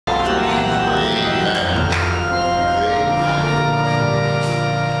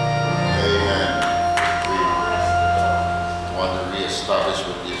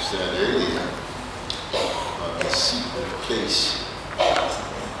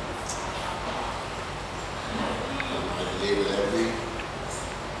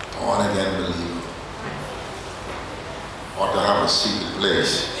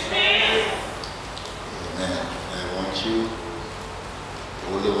place. Amen. I want you,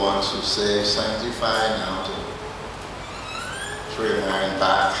 all the ones who say sanctify now, to pray mind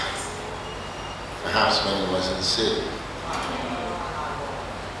back, perhaps when he wasn't saved.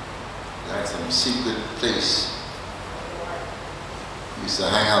 That's some secret place you used to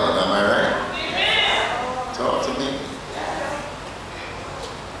hang out, am I right? Talk to me.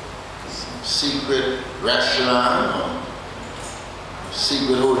 Some secret restaurant or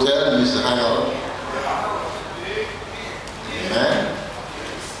secret hotel you used to hang out. Amen.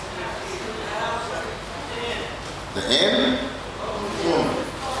 The inn?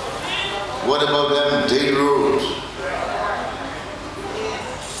 What about them date roads?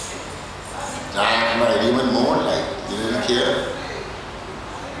 Right, even more like you didn't care.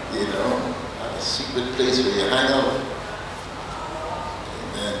 You know, a secret place where you hang out.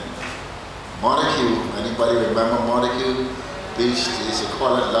 Amen. Montague, anybody remember Montague Beach? They used to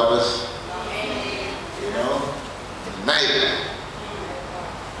call it Lovers. You know? Night.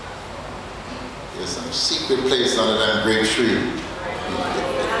 There's some secret place under that great tree.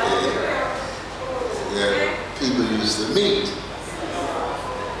 Yeah, people used to meet.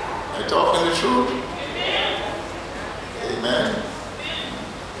 Am I talking the truth? Amen.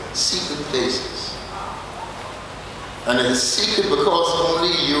 Secret places. And it's secret because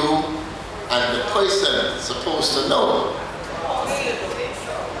only you and the person is supposed to know.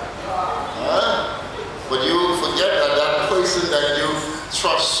 But you forget that that person that you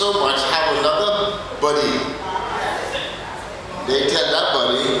trust so much have another buddy. They tell that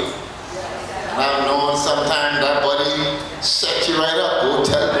buddy, and I've known sometimes that buddy set you right up. Go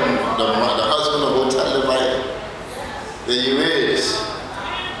tell them, the husband will go tell the wife that you is.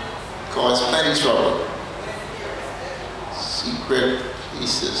 Cause plenty trouble. Secret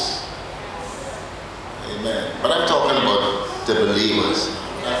places. Amen. But I'm talking about the believers.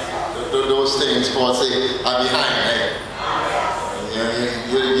 Those things Paul say are behind, right?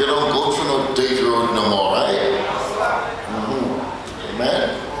 You don't go through no date road no more, right? Amen.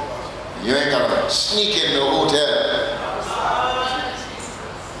 You ain't gotta sneak in the hotel.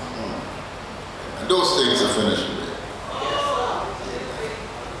 And those things are finished with.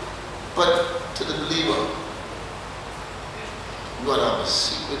 But to the believer, you gotta have a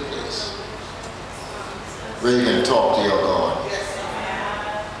secret place where you can talk to your God.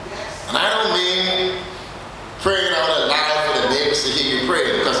 And I don't mean praying out loud for the neighbors to hear you pray,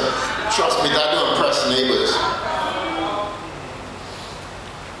 because trust me, that don't impress neighbors.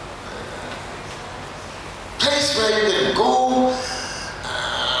 Place where you can go,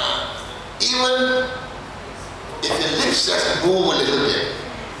 even if your lips just move a little bit.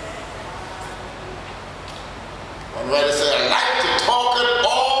 One writer said, I like to talk it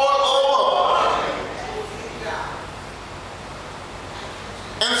all over.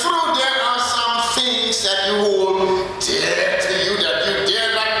 And through there are some things that you hold dear to you that you dare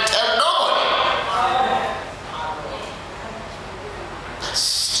not tell nobody. That's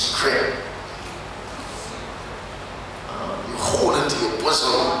secret. You hold it to your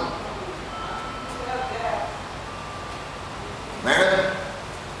bosom. Man,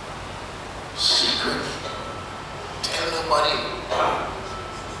 secret. Tell nobody.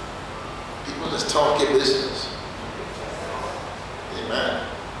 People just talk your business. Amen.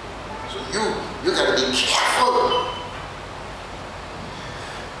 So you got to be careful.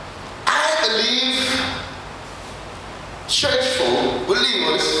 I believe church folk,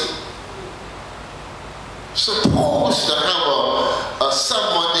 believers, supposed to have a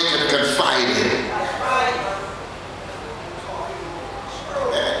someone they can confide in.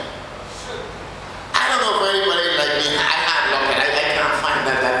 I don't know if anybody like me, I can't find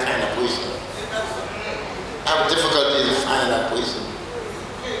that kind of person. I have difficulty to find that person.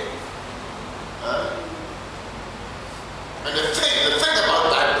 And the thing about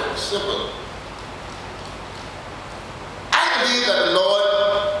that though is simple. I believe that the Lord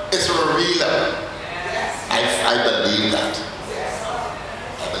is a revealer. I believe that.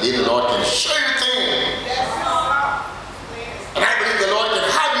 I believe the Lord can show you things. And I believe the Lord can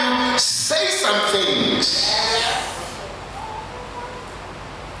have you say some things.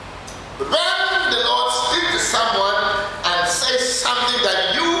 But when the Lord speaks to someone and says something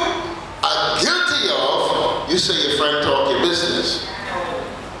that you are guilty of, you say your friend talk your business.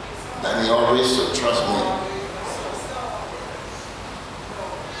 And he always said, trust me.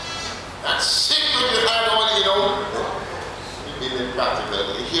 That secret you had on, you know, in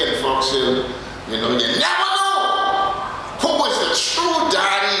practical. Here in Foxhill, you know, you never know who was the true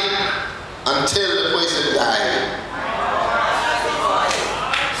daddy until the person died.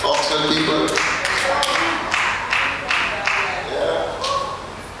 Foxhill people. Yeah.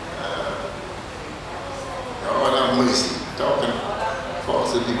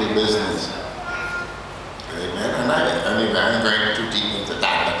 talks to people business. Amen. And I'm going too deep into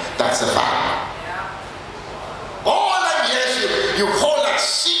that, but that's a fact. All them years you hold that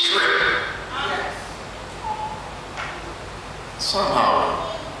secret.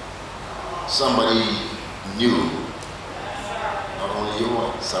 Somehow, somebody knew. Not only you,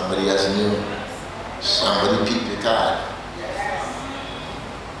 somebody else knew. Somebody peeped your card.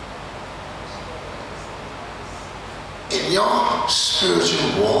 In your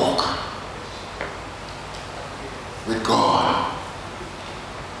spiritual walk with God,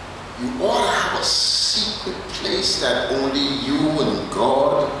 you ought to have a secret place that only you and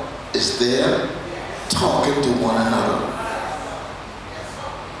God is there talking to one another.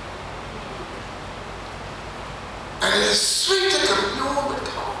 And it is sweet to commune with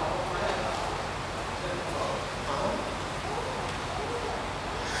God.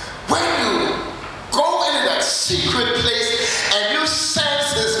 When you go into that secret place and you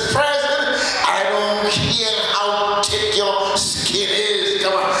sense His presence, I don't care how thick your skin is.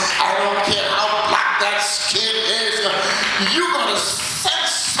 Come on. I don't care how black that skin is. You're going to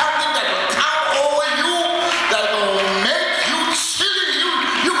sense something that will come over you that will make you chilly.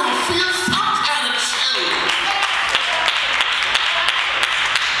 You're going to feel some kind of chill.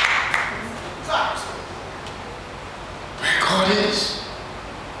 Where God is.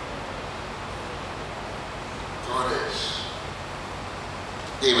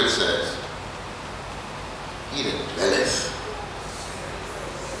 David says, he that dwelleth,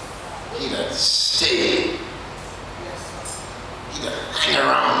 he that stay, he that hang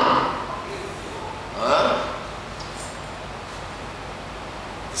around,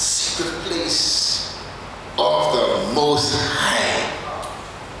 the secret place of the Most High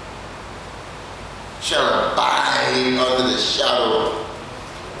shall abide under the shadow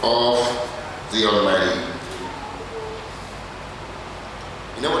of the Almighty.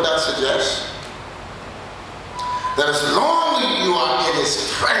 You know what that suggests? That as long as you are in His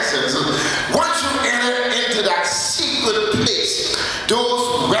presence, once you enter into that secret place,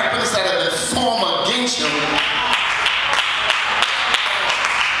 those weapons that have been formed against you,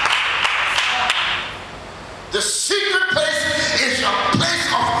 the secret place is your place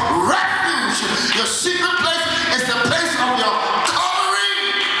of refuge. Your secret place is the place of your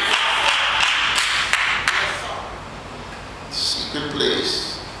covering. Secret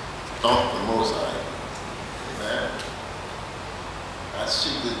place of the Most High. Amen. That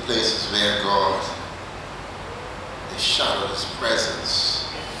secret place is where God, the shadow of His presence,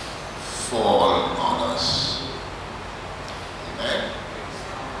 fall on us. Amen.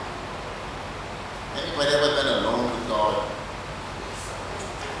 Anybody ever been alone with God?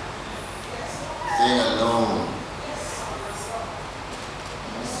 Being alone.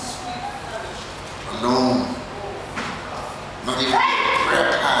 Alone. Not even a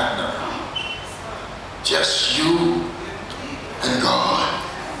prayer partner. Just you and God.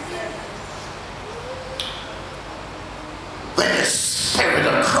 When the spirit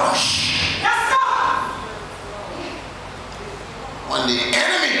of crush. When the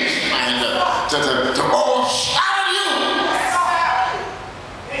enemies find to overshadow you.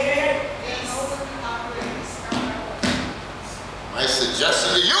 My suggestion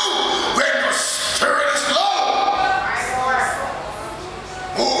to you, when your spirit is low,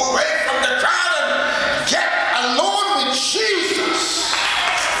 move away from the crowd and get alone with Jesus.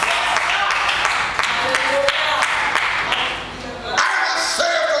 I will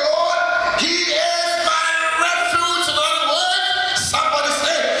say of the Lord, He is my refuge. In other words, somebody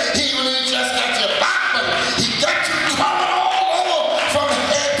say, He will just get your back, but He got you covered all over from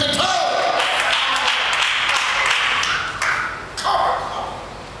head to toe. Covered.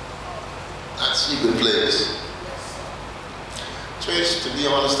 That secret place. Church, to be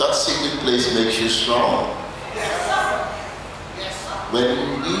honest, that secret place makes you strong. When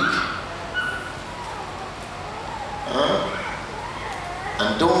you're weak,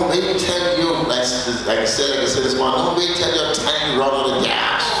 and don't wait till you, like I said this morning, don't wait till your time run out of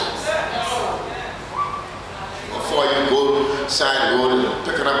gas. Before you go side road,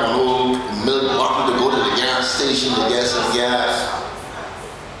 picking up an old milk bottle to go to the gas station to get some gas.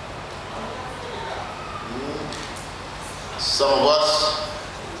 Some of us,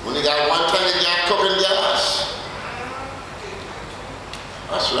 when you got one ton of gas, cooking gas.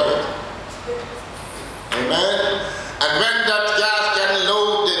 That's right. Amen. And when that gas getting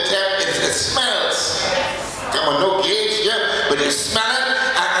low, it smells. Come on, no gauge yet, but you smell it,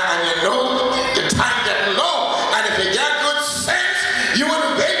 and you know the time getting low. And if you got good sense, you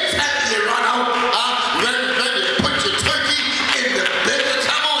wouldn't wait till you run out. When you put your turkey in the bigger,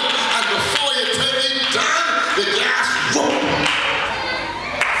 come on, and before your turkey done, the gas, whoop.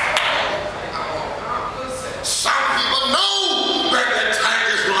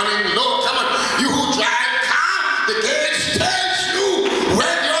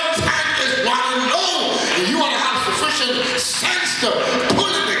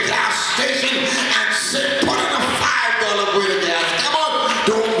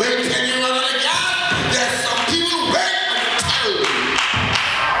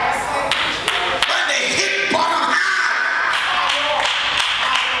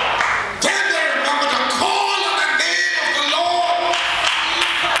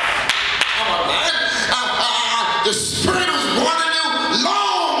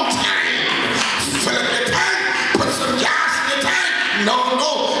 No,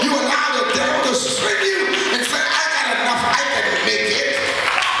 no. You allow the devil to swing you and say, I got enough, I can make it.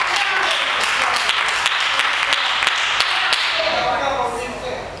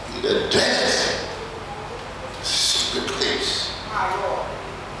 The death, secret place,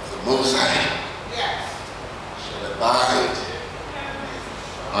 the Most High shall abide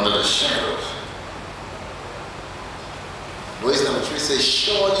under the shadows. Verse number 3 says,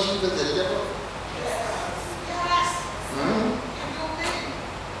 surely he will deliver.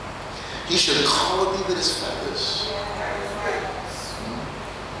 He should cover thee with his feathers.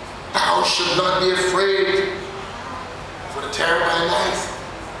 Thou shalt not be afraid for the terror by night.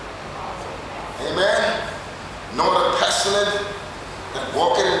 Amen. Nor the pestilence that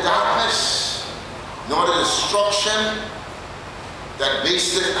walketh in darkness, nor the destruction that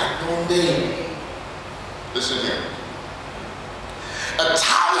wasteth at noonday. Listen here. 1,000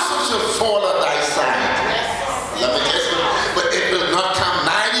 shall fall at thy side. Let me guess, but it will not come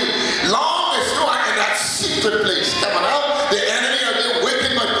nigh thee. Long as you are in that secret place. Come on out. The enemy will be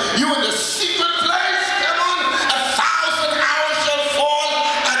wicked, but you in the secret place. Come on. 1,000 hours shall fall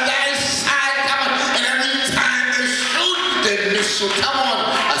at thy side. Come on. And every time they shoot, they miss you. Come on.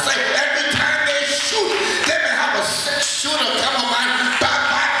 I say every time they shoot, they may have a 6-shooter come on, man. Back,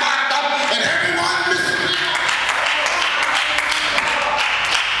 and everyone misses me.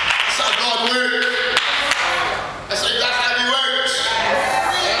 That's how God works. I say that's how he works.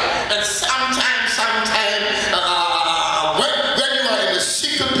 And sometimes, when you are in the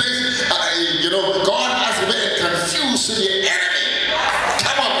secret place, God has a way of confusing your enemy.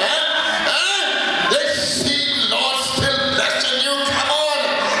 Come on, man. They see the Lord still blessing you. Come on.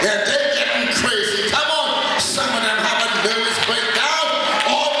 And they're getting crazy. Come on. Some of them have a nervous breakdown.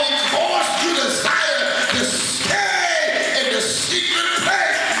 All because you desire to stay in the secret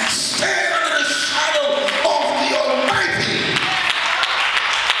place. Stay under the shadow of the Almighty.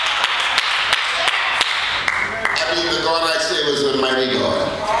 I believe the God I say was a mighty God.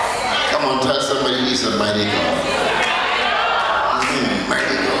 Come on, tell somebody he's a mighty God.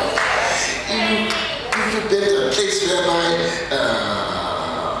 Mighty God. You've been to a place whereby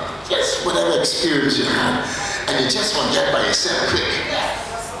just whatever experience you had, and you just want to get by yourself quick.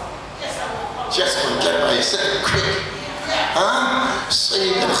 Just want to get by yourself quick. So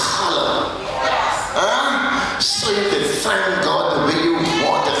you can holler. So you can thank God the way you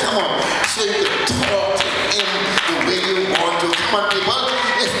want to. Come on. So you can talk to him the way you want to. Come on, people.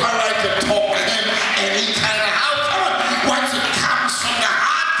 It's all right to talk to him any kind of how. Come on. Once it comes from the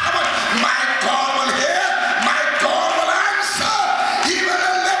heart, come on. My God will hear. My God will answer. He will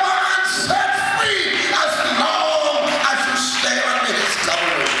deliver and set free as long as you stay under his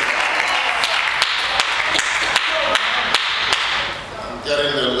covering. I'm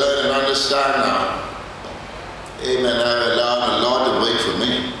getting to learn and understand now. Amen. I allow the Lord to wait for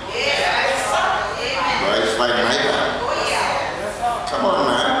me. Right? Fight my battle. Come on,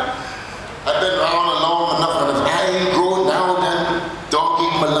 man. I've been around long enough, and if I ain't grown now, then dog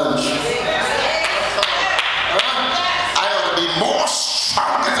eat my lunch. I ought to be more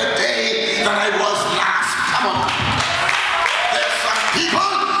stronger today than I was last. Come on. There's some people,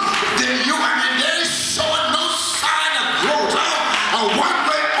 they're showing no sign of growth. And one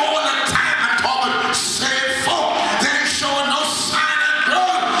way all the time I'm talking saved folk. They're showing no sign of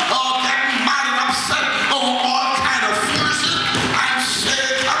growth or getting mad and upset over all kind of fusion. I'm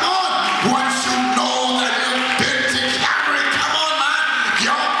saying, come on. Once you know that you've been to Calvary, come on, man.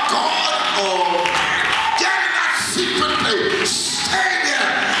 Your God, get in that secret place. Stay there.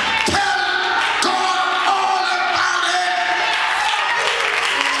 Tell God all about it.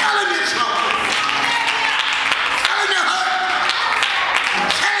 Tell him your trouble. Tell him your hurt.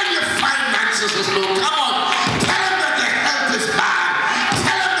 Tell him your finances is low. Come on. Tell him that your health is bad.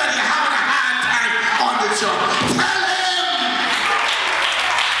 Tell him that you're having a hard time on the job. Tell him.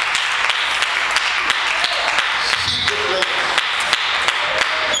 Secret place.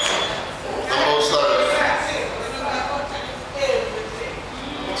 The Most High.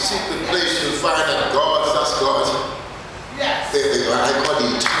 Secret place you find that God, that's God. I call the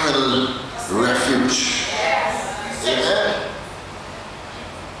eternal refuge. Amen.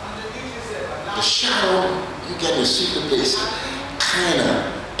 The shadow you get in the secret place kind of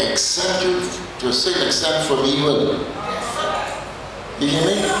exempt you to a certain extent from evil. You hear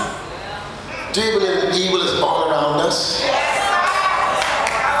me? Do you believe evil is all around us?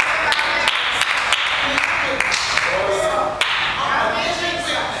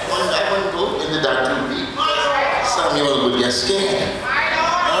 I wouldn't go into that too deep. Some people would get scared.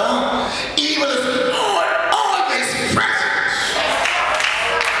 Evil is always present.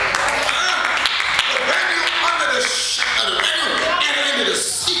 But when you're under the shadow, when you're in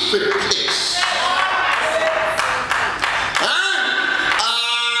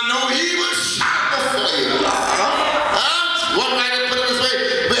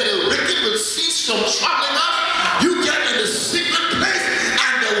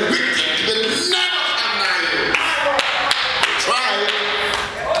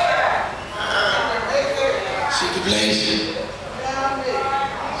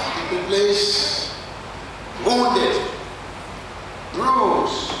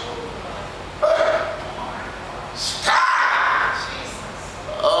Sky.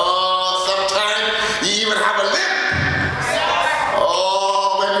 Oh, sometimes you even have a limp.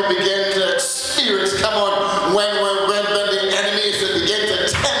 Oh, when you begin to experience, come on, when the enemy is to begin to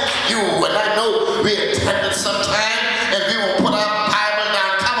tempt you, and I know we are tempted sometimes, and we will put our Bible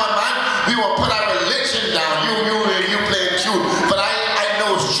down. Come on, man, we will put our religion down. You play truth, but I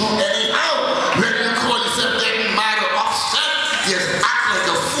know it's true anyhow. When you call yourself getting mad or upset, you act like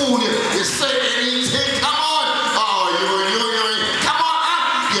a fool. You say anything. Come on, come on,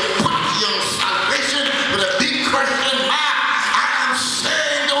 you put your salvation with a big question mark. I am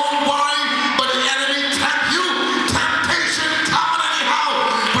saying, don't worry, but the enemy tempt you. Temptation coming anyhow,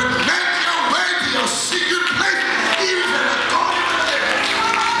 but make your way to your secret place, even if it's God in the living.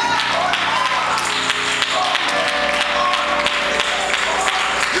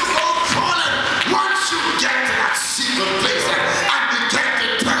 You go crawling once you get to that secret place and begin to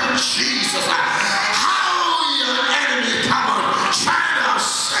tell Jesus how your enemy come on trying to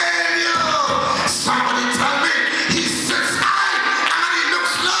assail you. Somebody tell me he sits high and he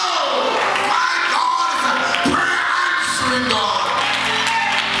looks low. My God is a prayer answering God.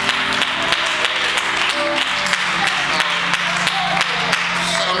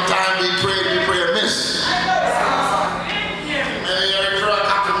 Sometimes we pray amiss. Maybe every prayer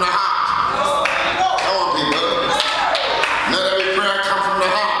comes from the heart. Come on, people. Not every prayer comes from the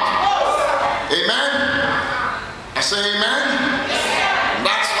heart. Amen? I say amen?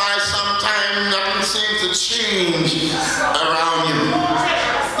 That's why sometimes nothing seems to change around you.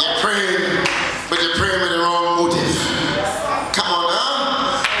 You're praying, but you're praying with the wrong motive. Come on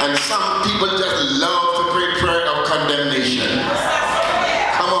now. And some people just love to pray prayer of condemnation.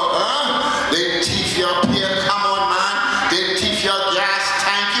 Come on, they teach your peer. Come on, man. They teach your gas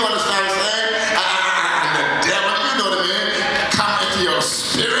tank. You understand what I'm saying? And the devil, you know what I mean, come into your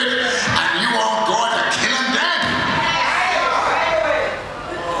spirit, and you want God to kill him dead.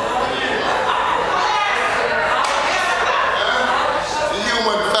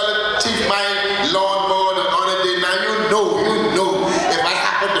 Human fella teach my lawnmower the other day. Now you know, if I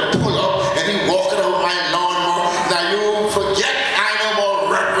happen to pull up and he walking over my lawnmower, now you forget I know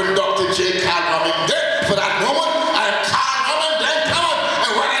more Rev Dr. Carl Rahming dead. For that moment, I'm Carl Rahming then come on,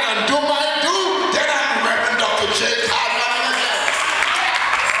 and when I done do my do, then I'm Rev Dr. Carl Rahming again.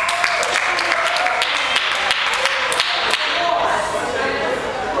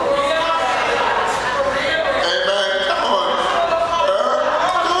 Amen. Come on.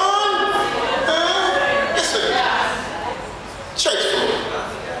 Listen, church folk,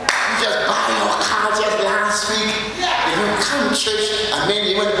 you just buy your car just last week, and you come to church, and then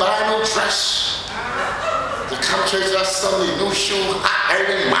you wouldn't buy no dress. You come to church last Sunday, new shoe, hot,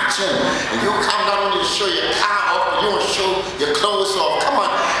 everything matching, and you come not only to show your car off, but you want to show your clothes off. Come on,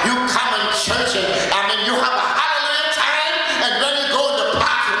 you come in church, and you have a hallelujah time, and when you go in the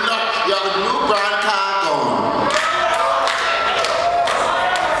parking lot, you have a new brand car going.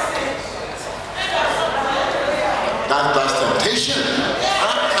 That's temptation.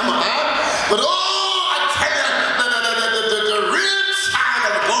 Come on, but I tell you, the real child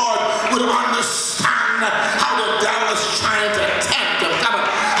of God would understand how the devil is trying to tempt him. Come on,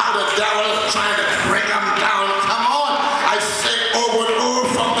 how the devil is trying to bring him down. Come on, I say over and over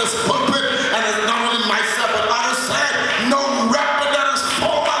from this pulpit, and it's not only myself but others said, no weapon that is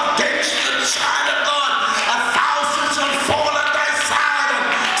formed against the child of God. 1,000 shall fall at thy side,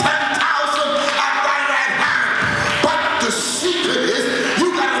 and 10,000 at thy right hand. But the secret is, you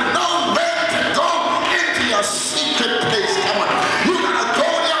gotta know where to go into your secret place. Come on, you gotta go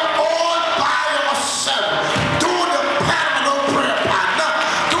there all by yourself. Don't depend on no prayer partner.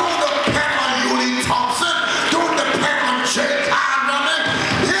 Don't depend on Yuli Thompson. Don't depend on J. Carl Rahming.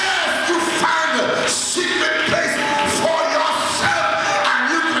 Yes, you find a secret place for yourself, and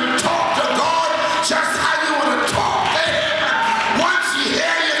you can talk to God just how you want to talk to him. Once he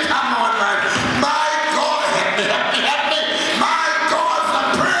hear you, come on, man. My God, help me, help me, help me. My God's a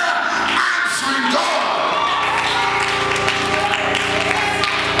prayer answering God.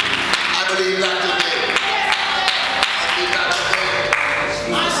 I believe that today. I believe that today.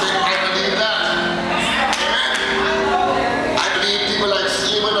 I say, I believe that. Amen. I believe people like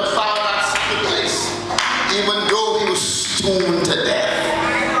Stephen have found that secret place, even though he was stoned to death.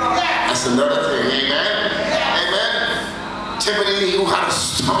 That's another thing. Amen. Amen. Timothy, who had a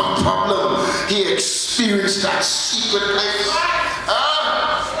stomach problem, he experienced that secret place.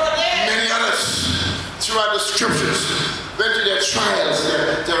 Many others throughout the scriptures went through their trials,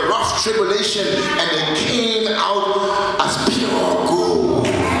 their rough tribulation, and they came out as pure gold.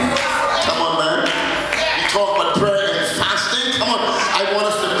 Come on, man. You talk about prayer and fasting. Come on. I want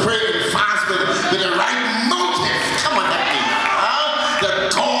us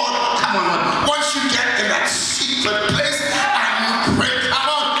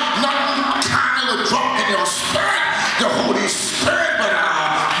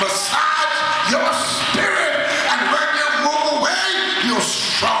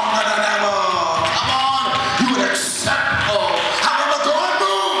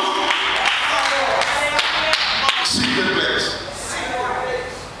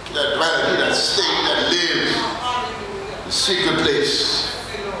that stay, that live the secret place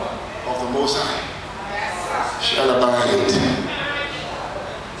of the Most High shall abide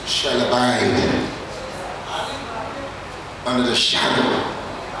under the shadow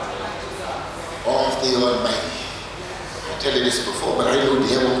of the Almighty. I tell you this before, but I know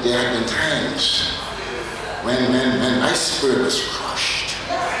there have been times when my spirit was crushed.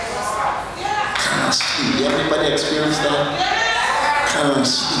 Can't sleep. Everybody experience that? Can't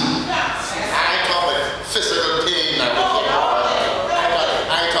sleep. I talk about physical pain. I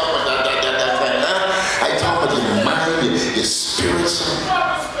talk about that thing. I talk about your mind, your spirit.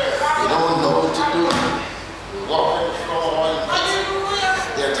 You don't know what to do. You walk on the floor.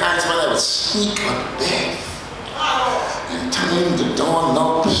 There are times when I would sneak on bed and turn the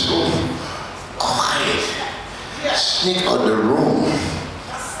doorknob so quiet. Sneak out the room.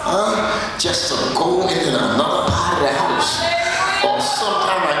 Just to go into another part of the house. Or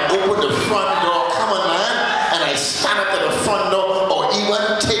sometimes I open the front door, come on man, and I stand up at the front door, or even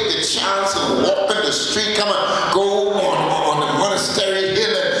take the chance and walk in the street, come on, go on the monastery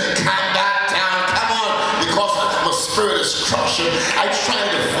hill and come back down, come on, because my spirit is crushing. I try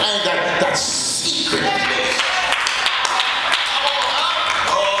to find that secret place.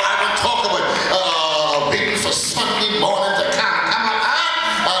 I will talk about waiting for Sunday morning to come.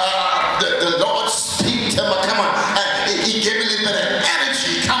 The Lord speak to me, come on, and he gave me a little bit of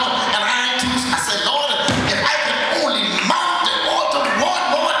energy, come on, and I said, Lord, if I can only mount the altar one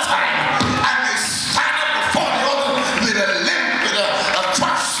more time, I may stand up before the altar with a limp, with a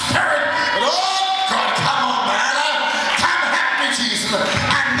crushed spirit, but oh God, come on, man, come help me, Jesus,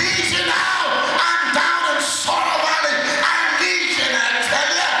 I need you now, I'm down in Sorrow Valley, I need you, and I tell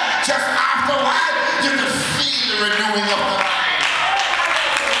you, just after a while, you can feel the renewing of the mind.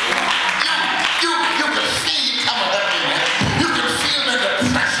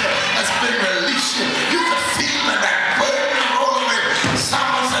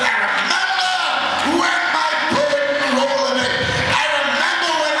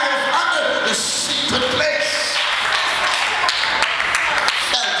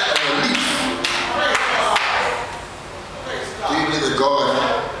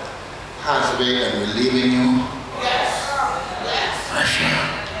 And relieving you. Pressure.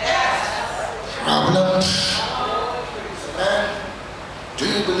 Problems. Amen. Do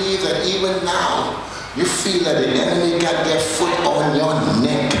you believe that even now you feel that the enemy got their foot on your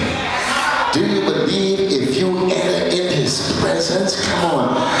neck? Do you believe if you enter in his presence, come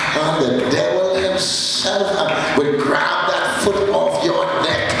on, the devil himself will grab that foot off your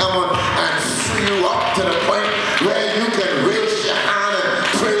neck, come on, and free you up to the point where you can raise your hand and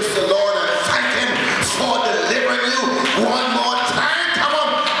praise the Lord. One more time, come on.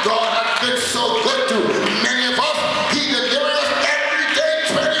 God has been so good to many of us. He delivers us every day,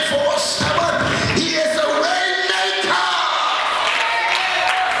 24/7. He is a way maker.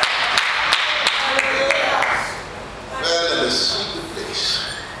 Well, in the secret place,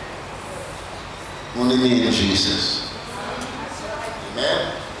 only me and Jesus. Amen.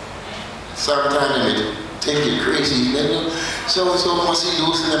 Sometimes it may take you crazy. So must he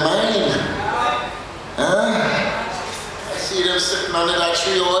losing their mind? Huh? See them sitting under that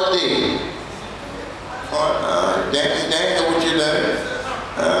tree all day. They know what you learn.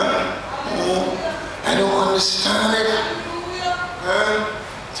 I don't understand it.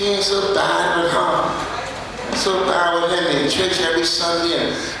 Things so bad with her. So bad with him in church every Sunday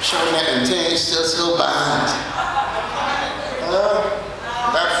and showing that and things still so bad.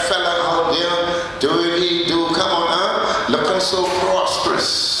 That fella out there, do what he do, come on, looking so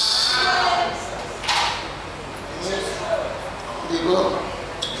prosperous.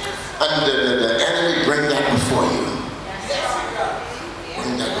 And the enemy bring that before you.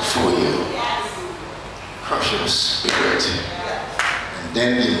 Bring that before you. Crush your spirit. And then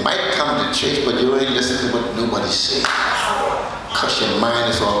you might come to church, but you ain't listening to what nobody says. Because your mind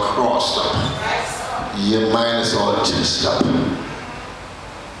is all crossed up. Your mind is all twisted up.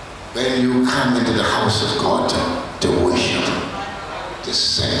 When you come into the house of God to worship, the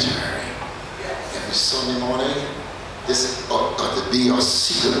sanctuary, every Sunday morning, this ought to be your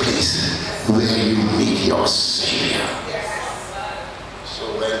secret place where you meet your Savior. So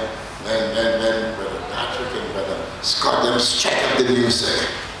when Brother Patrick and Brother Scott them strike up the music,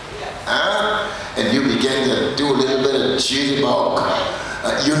 and you begin to do a little bit of jitterbug,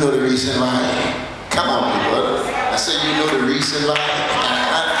 you know the reason why. Come on, people. I say you know the reason why.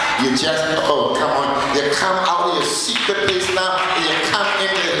 You just, oh, come on. You come out of your secret place now, and you come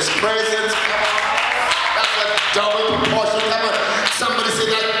into his presence. Double proportion, come on. Somebody say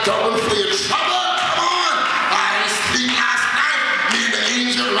that double for your trouble. Come on. I sleep last night. Me and the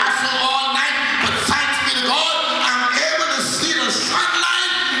angel wrestled all night.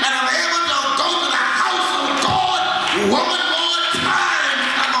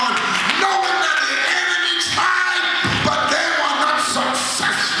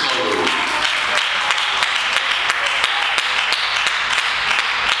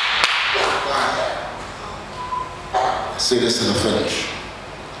 say this in the finish.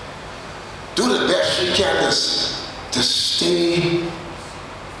 Do the best you can to stay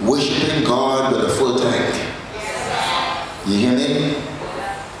worshiping God with a full tank. You hear me?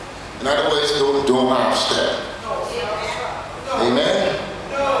 In other words, don't half step. Amen?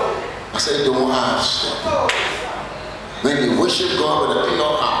 I say don't half step. When you worship God with a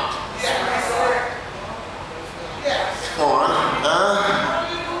pure heart. Come on,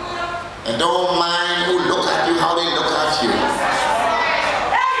 and don't mind who look at you, how they look at you.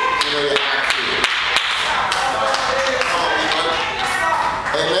 You know you have to. Come on, people.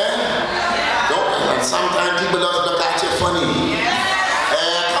 Amen? And sometimes people just look at you funny.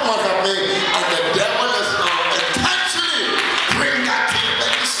 Come on, help me. And the devil is intentionally bring that to you.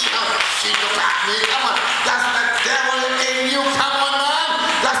 Let me see how she look at me. Come on. That's the devil in you. Come on, man.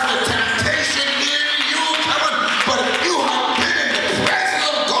 That's the temptation in you. Come on. But if you have been in the presence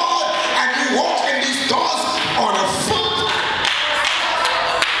of God and you walk in these doors on a foot,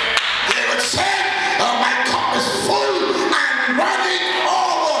 they would say, oh, my cup is full and running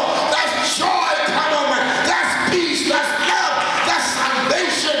over. That's joy. Come on, man. That's peace. That's love. That's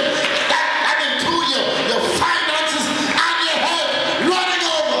salvation. That into your finances and your head running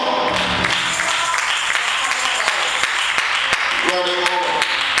over. Running over.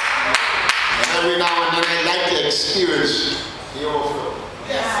 And every now and then I like to experience the overflow.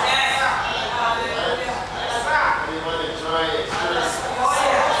 Anyone enjoy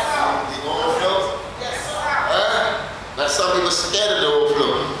the overflow? Now some people scared of the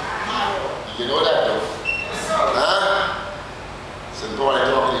overflow. You know that though? It's important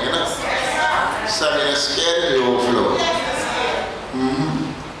talking to you, know? Some people are scared of the overflow.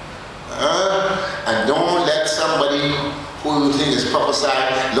 And don't let somebody who you think is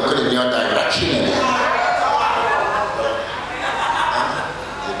prophesied looking in your direction.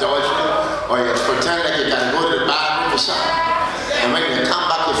 You dodge it, or you pretend like you can go to the bathroom or something. And when you come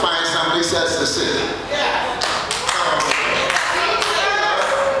back, you find somebody else to sit.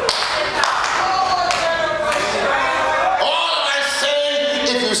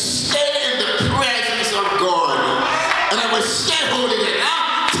 Stay in the presence of God, and I will stay holy and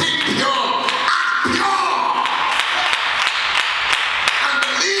act pure, and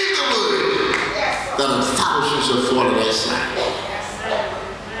believe the word that 1,000 shall fall on thy side,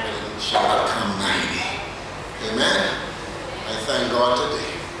 and it shall not come nigh thee. Amen. I thank God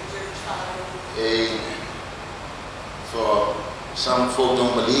today. Amen. For some folk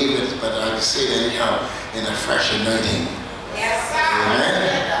don't believe it, but I can say it anyhow in a fresh anointing.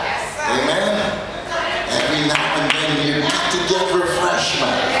 Amen. Amen. Every now and then you got to get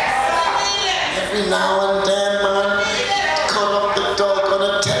refreshment. Every now and then, man, call up the dog on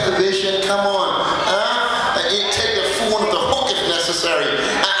the television. Come on. And you take the phone with the hook if necessary.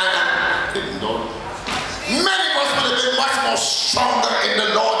 Many of us would have been much more stronger in the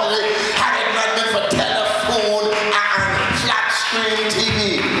Lord today had it not been for telephone and flat screen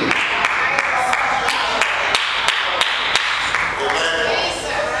TV.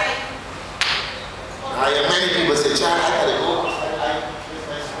 Many people say, child, I gotta go.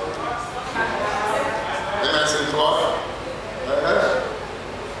 Amen, St. Paul.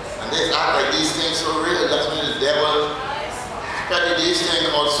 And they act like these things so real. That's when the devil, especially these things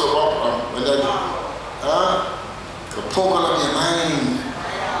also up. When they poke up your mind.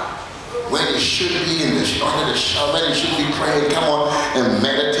 When you should be in the under the shower, when you should be praying, come on, and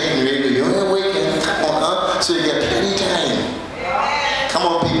meditating, reading. You're awakened, come on, so you get plenty time. Come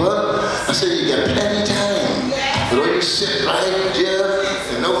on, people. I said you get plenty time. But when you sit right there,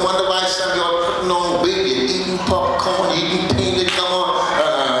 and no wonder why some of you are putting on weight, you're eating popcorn, you're eating peanut, come on,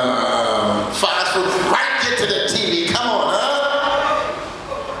 fast food, right there to the TV, come on,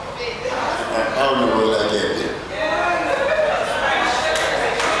 I don't know what I get there.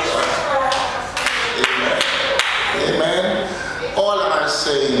 Amen. All I'm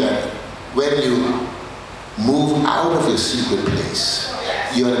saying that when you move out of your secret place,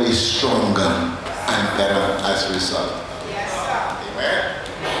 you're going to be stronger and better as a result. Amen.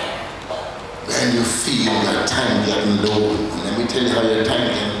 When you feel your time getting low, and let me tell you how your time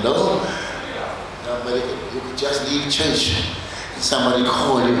getting low. You could just leave church and somebody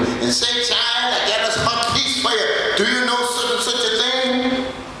call you and say, child, I got a hot piece for you. Do you know such and such a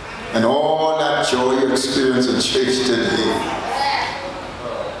thing? And all that joy you experience in church today.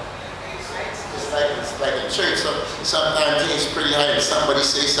 It's like in church, sometimes things pretty high and somebody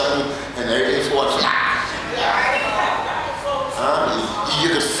say something and everything falls flat. You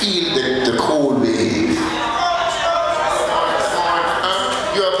could feel the cold wave.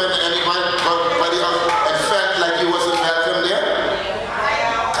 You ever been to anybody else and felt like you wasn't welcome there?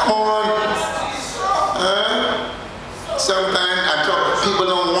 Come on.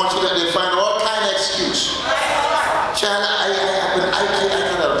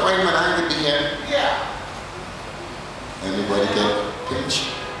 mind when I would be here? Yeah. Anybody get pinched?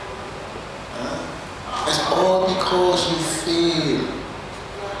 It's all because you fail.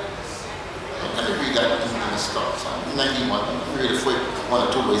 Let me read that in the start. Psalm 91. I'm going to read it for one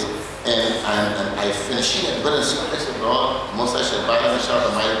or two ways. And I finished it. But in the place of God, most I shall buy and shall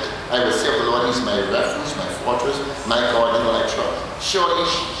the might. I will say of the Lord, He's my refuge, my fortress, my God, in whom I trust. Surely He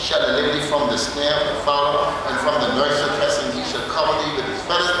shall deliver thee from the snare of the fowler, and from the noisome pestilence. He shall cover thee with His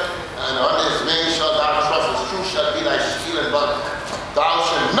feathers, and under His wings shalt thou trust. His truth shall be thy shield and buckler. Thou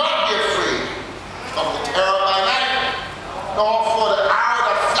shalt not be afraid of the terror by night, nor for the hour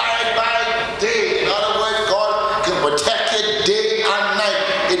that flieth by day. In other words, God can protect you day and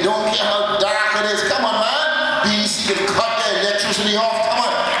night. It don't care how dark it is. Come on, man. Bees can cut the electricity off. Come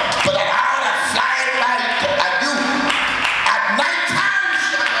on. But the hour that flieth by at you, at night time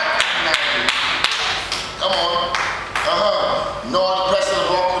shall not deny you. Come on. Nor the presence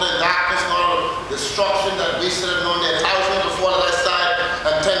of walk with the darkness, nor the destruction that we sit and on their thousand to fall at thy side,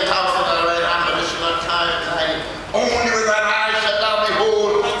 and 10,000 at thy right hand, but it shall not come nigh thee. Only with thine eyes shalt thou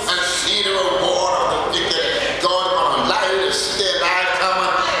behold and see the reward of the wicked. God is going to allow you to stay alive, come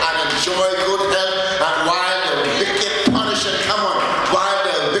on, and enjoy good health. And while the wicked punishing, come on, while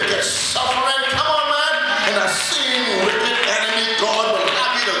the wicked suffering, come on, man, and a same wicked enemy, God will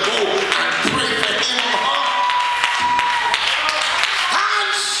have you to go and pray for him.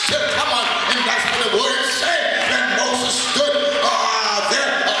 Stand still, come on, and that's what the word said when Moses stood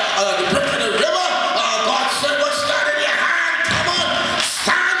there, the brook of the river. God said, what's that in your hand? Come on,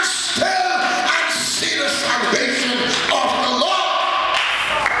 stand still and see the salvation of the Lord.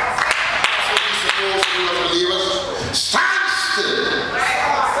 That's what we supposed to do as believers. Stand still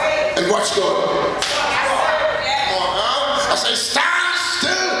and watch God. Come on, I say stand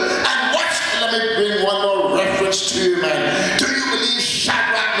still and watch. Let me bring one more reference to you, man. Do you believe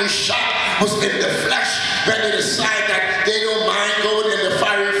Shadrach, Meshach was in the flesh when they decide that they don't mind going in the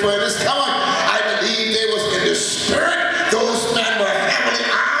fiery furnace? Come on, I believe they was in the spirit. Those men were heavily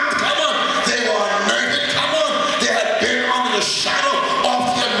armed. Come on, they were anointed. Come on, they had been under the shadow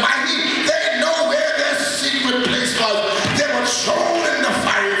of the Almighty. They know where their secret place was. They were thrown in the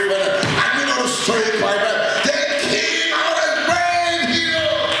fiery furnace. And you know the story quite well. They came out as brave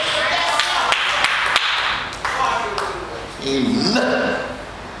heroes. Ain't nothing.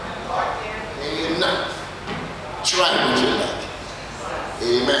 Ain't nothing. Try what you like.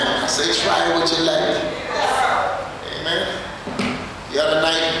 Amen. I say try what you like. Amen. The other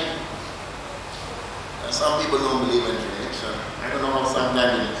night, and some people don't believe in dreams. So I don't know how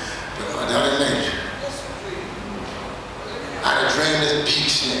sometimes, but the other night, I had a dream this big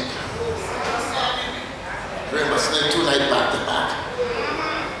snake. Dream a snake 2 nights back to back.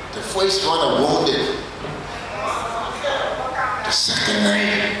 The first one I wounded. The second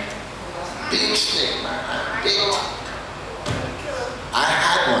night, big snake, man, big. I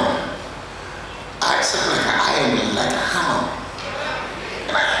had one. I had something like an iron, like a hammer,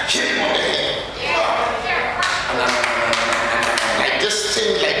 and I hit him on the head. And like this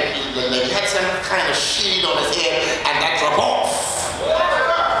thing, like he had some kind of shield on his head, and that dropped off.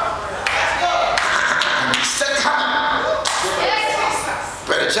 And he's still coming.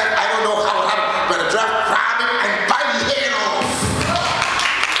 Brother Jack, I don't know how it happened. Brother Jack grabbed him and bite his head off.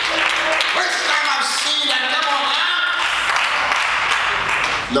 First time I've seen that. Come on, man.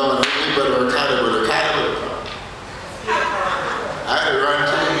 Lord, really, brother Ricardo. I had to run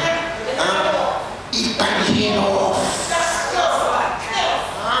to him. He bite his head off.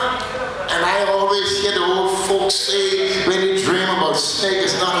 And I always hear the old folks say, when you dream about snake,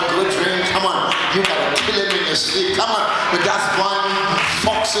 it's not a good dream. Come on, you gotta kill him in your sleep. Come on, but that's one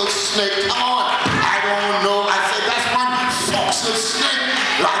foxtail snake. Come on, I don't know. I say that's one foxtail snake.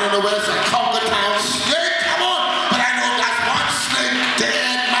 I don't know whether it's a Conquer Town snake. Come on, but I know that's one snake,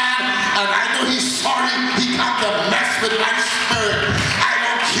 dead man. And I know he's sorry. He come to mess with my spirit. I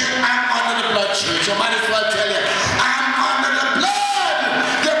don't care. I'm under the blood, church. I might as well tell you, I'm under the blood.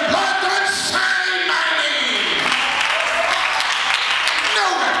 The blood that signed my name. No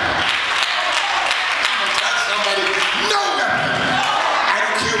weapon. I'm gonna tell somebody, no weapon. I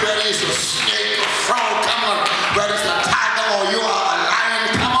don't care whether it's a snake or frog. Come on, whether it's a tiger or you are a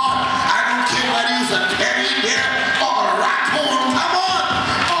lion. Come on. I don't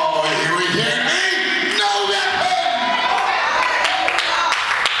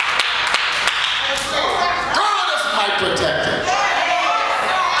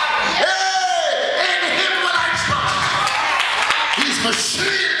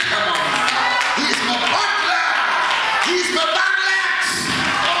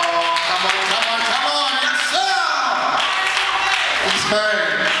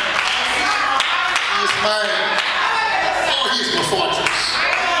He's my fortress.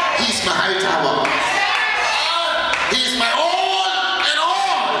 He's my high tower. He's my all in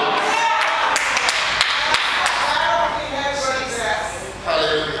all.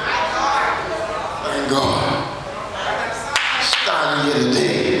 Hallelujah. Thank God. Standing here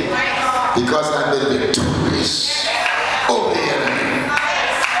today because I've been victorious over the enemy.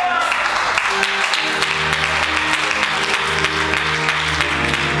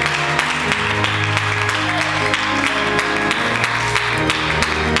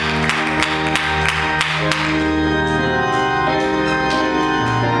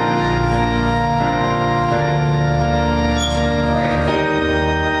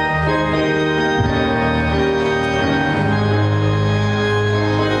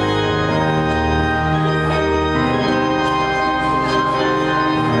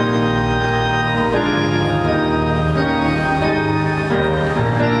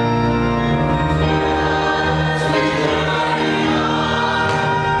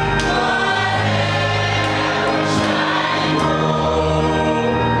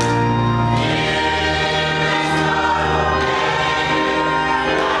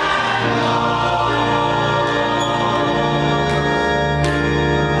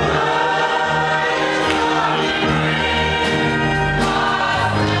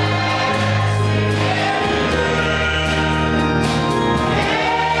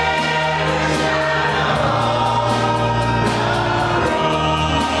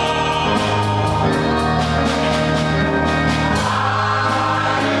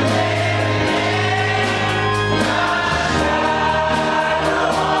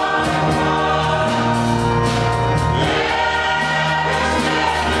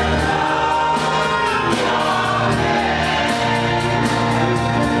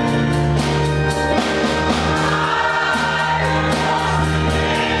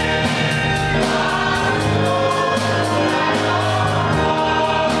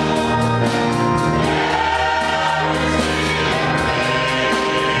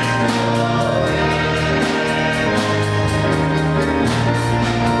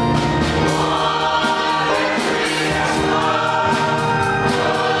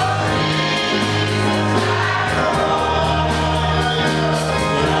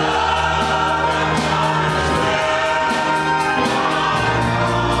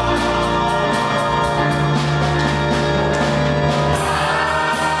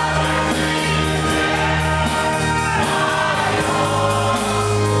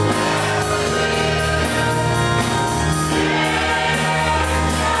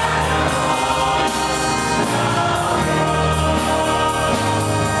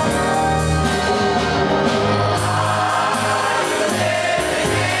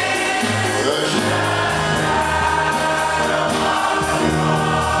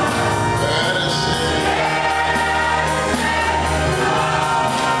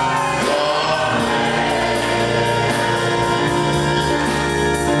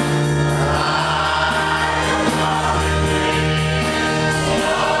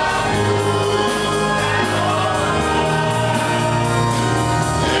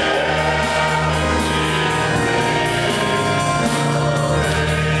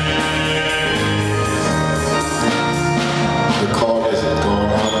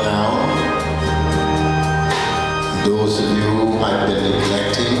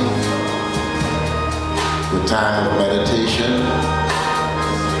 time of meditation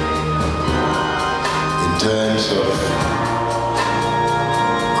in terms of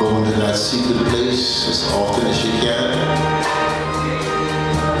going to that secret place as often as you can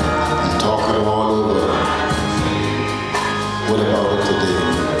and talking it all over. What about it today?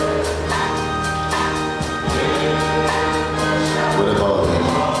 What about it?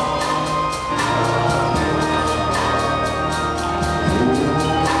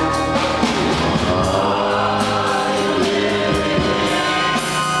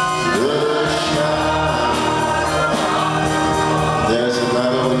 There's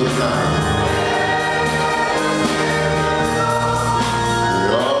another one you find.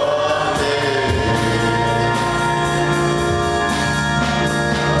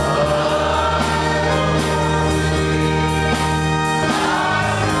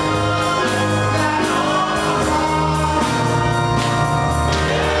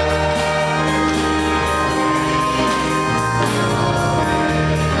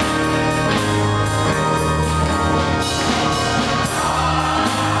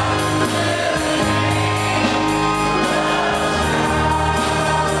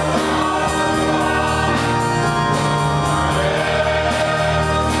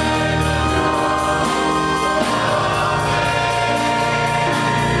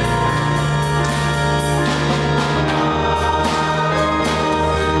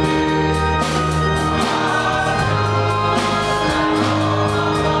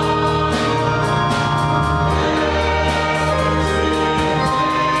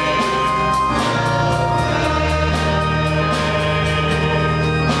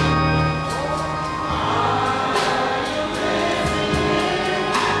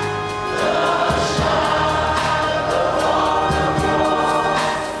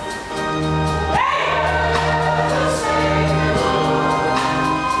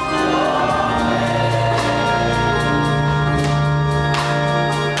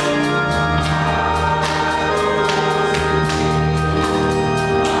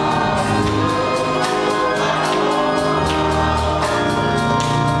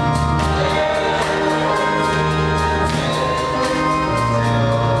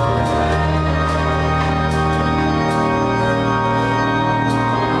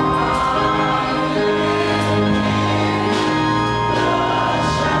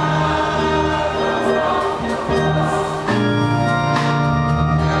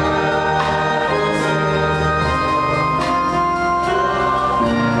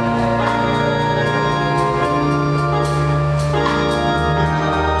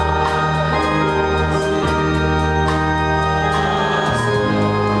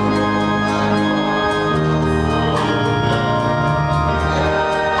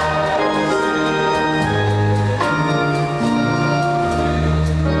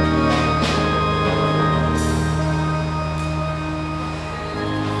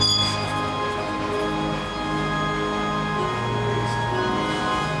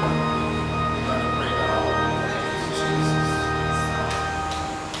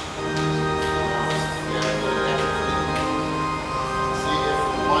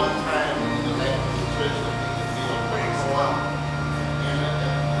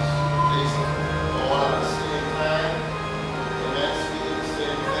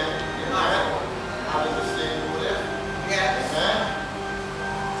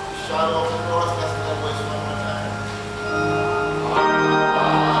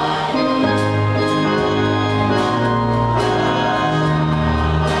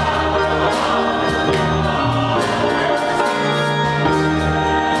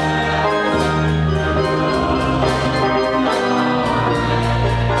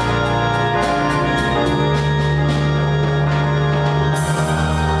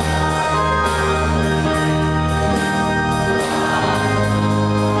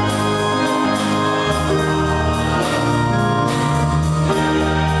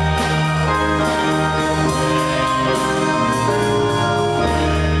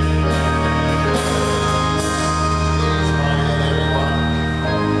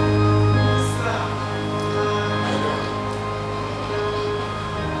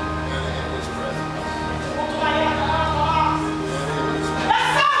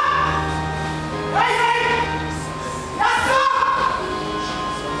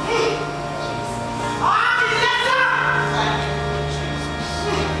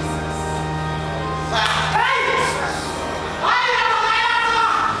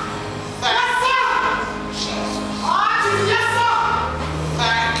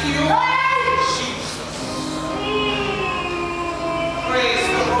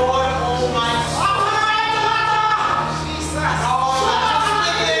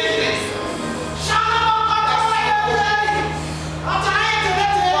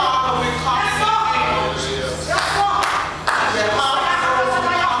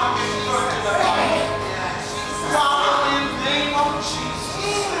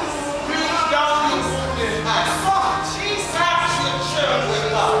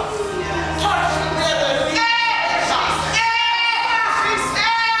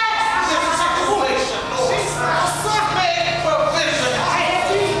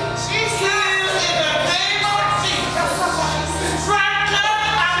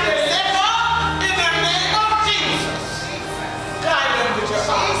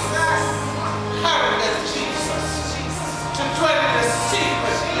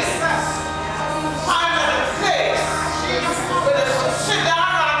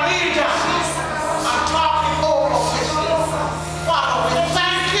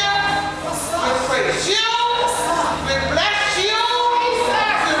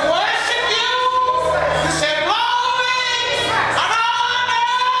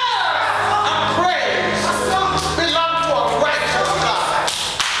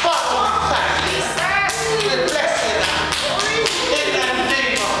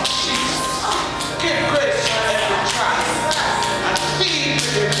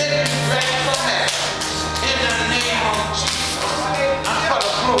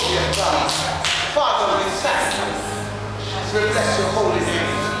 We bless your holy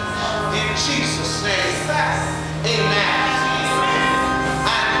name. In Jesus' name. Amen.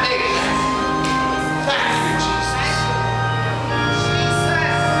 And amen. Thank you, Jesus.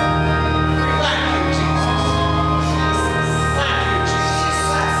 Thank you, Jesus. Thank you,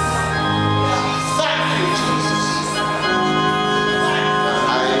 Jesus. Thank you, Jesus.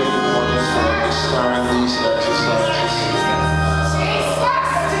 I want to start these exercises.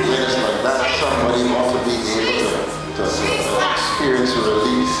 Yes, like that. Somebody ought to be able to experience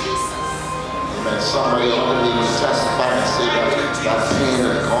relief. Amen. Somebody ought to be able to testify and say that pain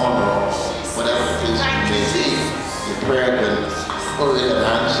is gone or whatever the case may be. Your prayer has been hurried and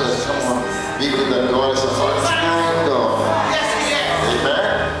answered. Come on. Believe that God is a hard-time God.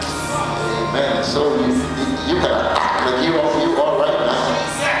 Amen. Amen. So you gotta act like you all right now.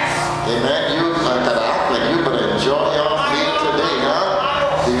 Amen. You gotta act like you gotta enjoy your meal today,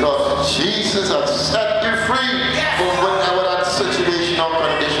 huh? Because Jesus has set you free from whatever that situation or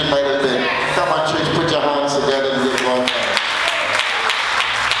condition might have been. Come on, church, put your hands together and give God thanks.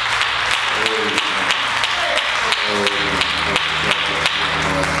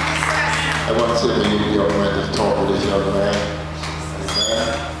 I want to say we need the young man to talk with this young man. Amen.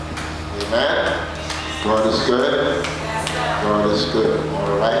 Amen. God is good. God is good.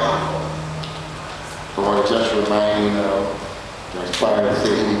 All right. I want to just remind you now, just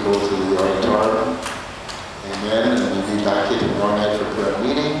 5:30 we go to the auditorium. Amen. And we'll be back here tomorrow night for prayer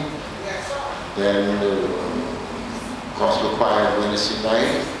meeting. Then the gospel choir Wednesday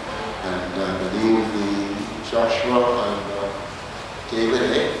night. And I believe the Joshua and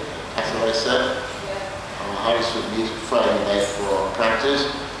David, that's what I said. Our house would meet Friday night for practice.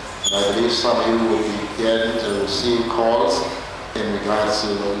 And I believe some of you will begin to receive calls in regards to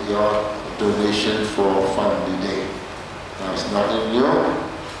your donation for Family Day. Now it's nothing new.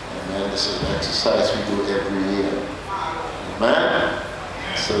 Amen. This is an exercise we do every year. Amen.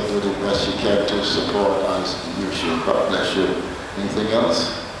 So do the best you can to support as usual. God bless you. Anything else?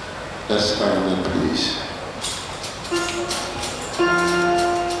 Let's stand in, please.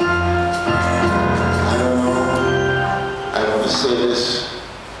 I don't know. I want to say this.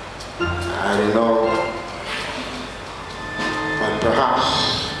 I don't know. But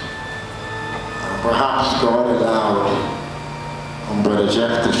perhaps God allowed Brother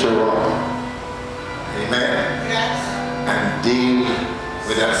Jeff to show up. Amen. Yes. And deal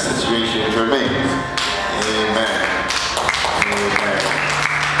with that situation for me. Amen. Amen.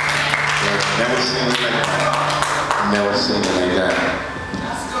 Never seen it like that. Never seen it like that.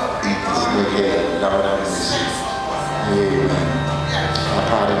 Eat this big head, Lord have mercy. Amen. I'm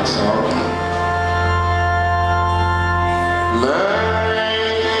part of the song.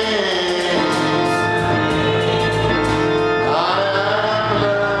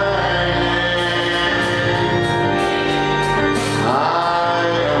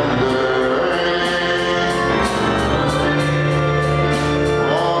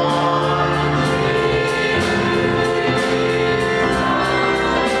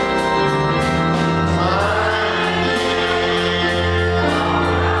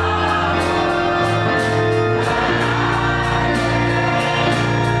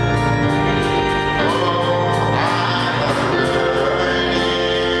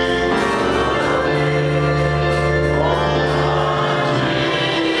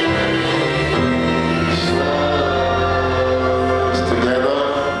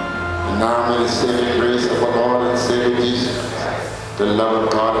 The love of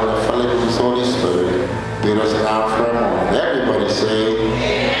God and the fellowship of His Holy Spirit be with us now forevermore. Everybody say,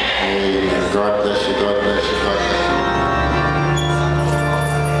 Amen. God bless you, God bless you, God bless you.